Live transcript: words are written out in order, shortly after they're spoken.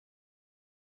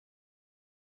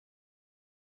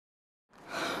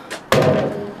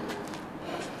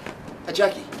Hey,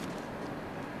 Jackie.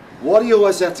 Why do you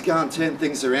always have to go and turn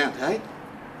things around, hey?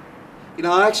 You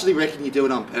know, I actually reckon you do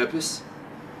it on purpose.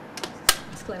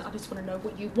 Glenn, I just want to know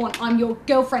what you want. I'm your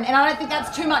girlfriend, and I don't think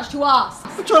that's too much to ask.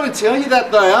 I'm trying to tell you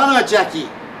that though, aren't I, Jackie?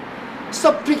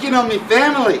 Stop picking on me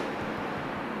family.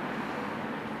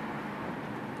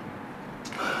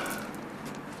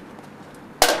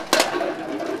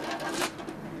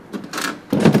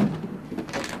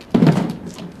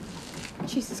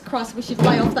 Jesus Christ, we should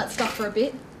lay off that stuff for a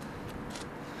bit.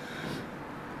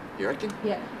 You reckon?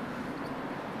 Yeah.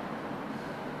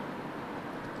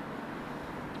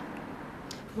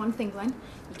 One thing, Glenn,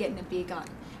 you're getting a beer gun.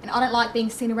 And I don't like being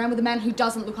seen around with a man who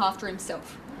doesn't look after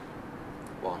himself.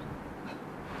 Why?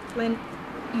 Glenn,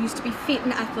 you used to be fit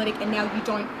and athletic, and now you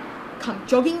don't come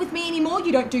jogging with me anymore,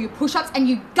 you don't do your push-ups, and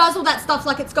you guzzle that stuff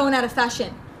like it's going out of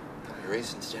fashion. Tell me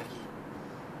reasons, Jackie.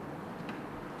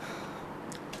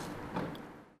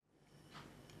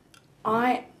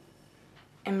 I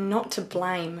am not to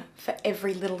blame for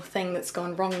every little thing that's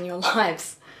gone wrong in your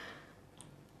lives.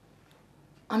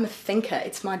 I'm a thinker.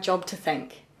 It's my job to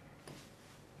think.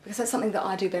 Because that's something that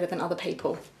I do better than other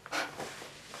people.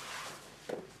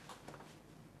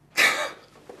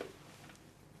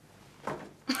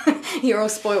 You're all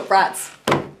spoilt brats.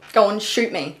 Go on,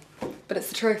 shoot me. But it's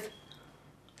the truth.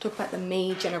 Talk about the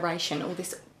me generation, all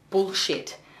this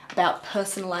bullshit about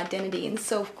personal identity and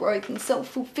self-growth and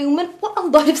self-fulfillment. What a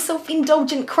load of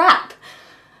self-indulgent crap.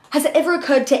 Has it ever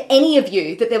occurred to any of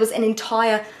you that there was an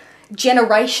entire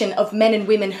generation of men and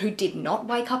women who did not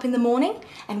wake up in the morning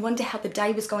and wonder how the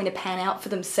day was going to pan out for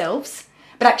themselves,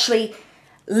 but actually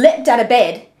leapt out of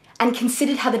bed and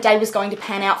considered how the day was going to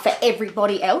pan out for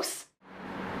everybody else?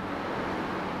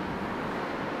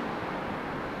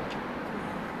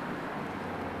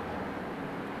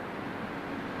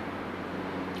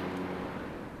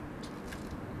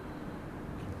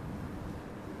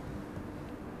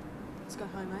 Let's go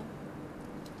home,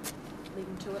 mate. Leave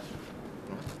him to it.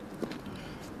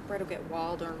 Brett will get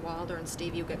wilder and wilder, and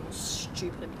Stevie will get more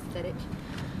stupid and pathetic.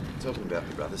 Talking about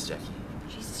my brothers, Jackie.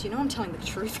 Jesus, you know I'm telling the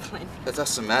truth, Glenn. That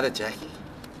doesn't matter, Jackie.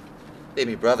 They're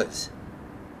me brothers.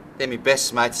 They're me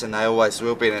best mates, and they always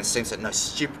will be, and it seems that no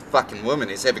stupid fucking woman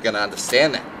is ever going to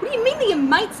understand that. What do you mean they're your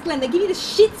mates, Glenn? They give you the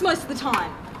shits most of the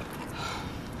time.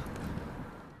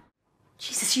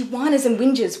 Jesus, you whiners and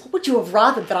whingers. What would you have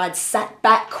rather that I'd sat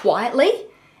back quietly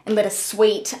and led a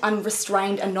sweet,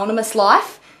 unrestrained, anonymous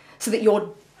life so that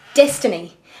your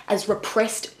destiny as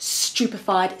repressed,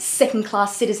 stupefied,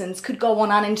 second-class citizens could go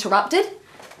on uninterrupted?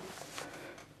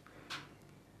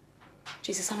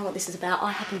 Jesus, I know what this is about.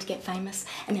 I happen to get famous,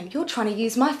 and now you're trying to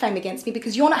use my fame against me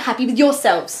because you're not happy with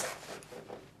yourselves.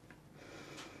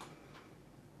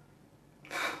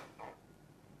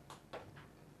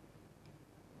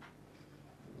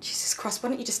 Jesus Christ, why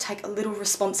don't you just take a little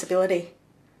responsibility?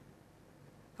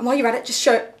 And while you're at it, just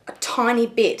show a tiny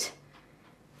bit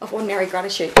of ordinary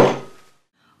gratitude.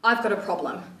 I've got a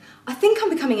problem. I think I'm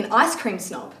becoming an ice cream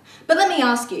snob. But let me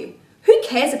ask you, who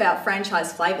cares about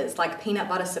franchise flavours like peanut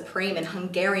butter supreme and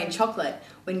Hungarian chocolate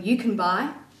when you can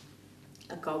buy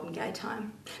a Golden Gay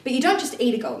Time? But you don't just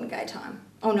eat a Golden Gay Time.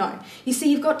 Oh no. You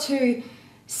see, you've got to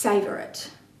savour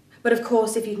it. But of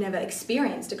course, if you've never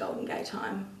experienced a Golden Gay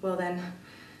Time, well then,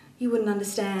 you wouldn't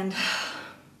understand.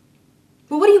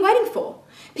 Well, what are you waiting for?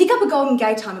 Pick up a Golden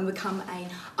Gay Time and become an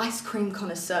ice cream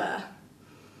connoisseur.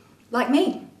 Like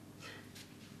me.